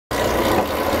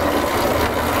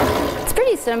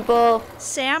simple.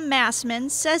 Sam Massman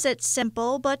says it's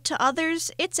simple, but to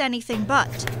others, it's anything but.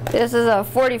 This is a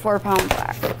 44-pound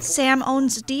block. Sam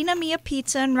owns Dina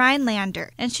Pizza in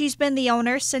Rhinelander, and she's been the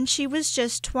owner since she was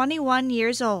just 21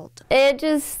 years old. It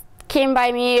just came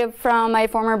by me from my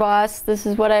former boss. This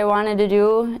is what I wanted to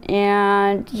do,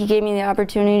 and he gave me the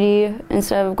opportunity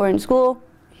instead of going to school.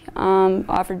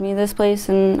 Offered me this place,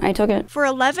 and I took it. For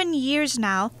 11 years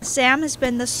now, Sam has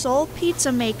been the sole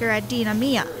pizza maker at Dina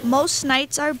Mia. Most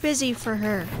nights are busy for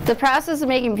her. The process of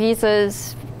making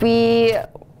pizzas, we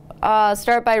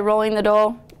start by rolling the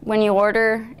dough when you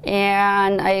order,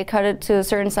 and I cut it to a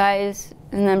certain size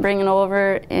and then bring it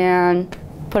over and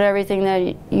put everything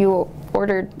that you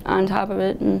ordered on top of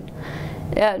it. And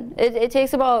yeah, it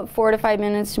takes about 4 to 5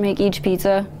 minutes to make each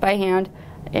pizza by hand,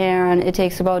 and it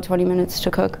takes about 20 minutes to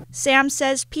cook. Sam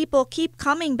says people keep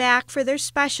coming back for their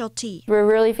specialty. We're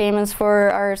really famous for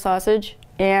our sausage,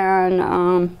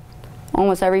 and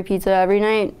almost every pizza every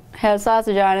night has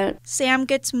sausage on it. Sam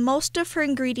gets most of her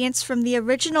ingredients from the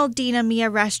original Dina Mia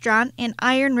restaurant in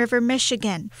Iron River,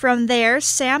 Michigan. From there,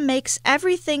 Sam makes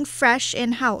everything fresh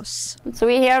in-house. So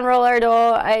we hand roll our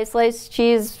dough. I slice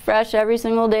cheese fresh every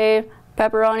single day.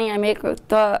 Pepperoni, I make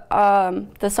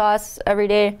the sauce every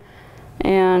day.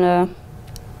 And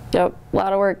yep, a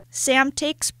lot of work. Sam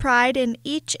takes pride in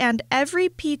each and every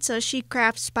pizza she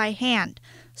crafts by hand,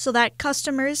 so that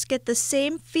customers get the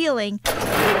same feeling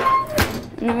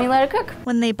and then we let it cook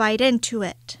when they bite into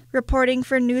it. Reporting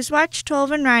for Newswatch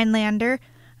 12 in Rhinelander,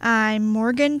 I'm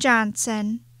Morgan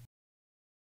Johnson.